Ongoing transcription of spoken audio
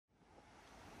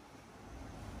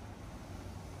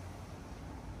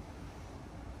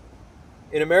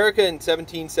In America in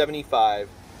 1775,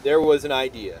 there was an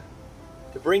idea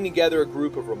to bring together a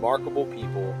group of remarkable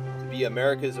people to be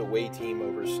America's away team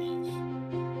overseas.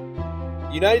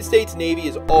 The United States Navy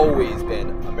has always been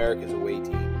America's away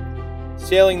team,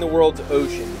 sailing the world's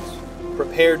oceans,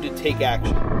 prepared to take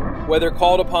action, whether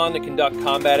called upon to conduct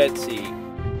combat at sea,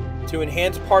 to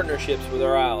enhance partnerships with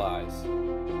our allies,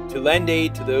 to lend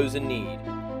aid to those in need.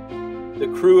 The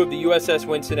crew of the USS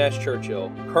Winston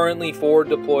Churchill, currently forward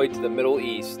deployed to the Middle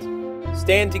East,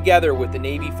 stand together with the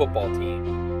Navy football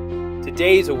team,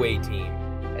 today's away team,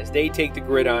 as they take the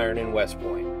gridiron in West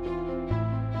Point.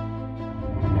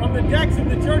 From the decks of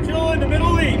the Churchill in the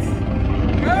Middle East,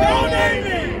 go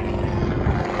Navy!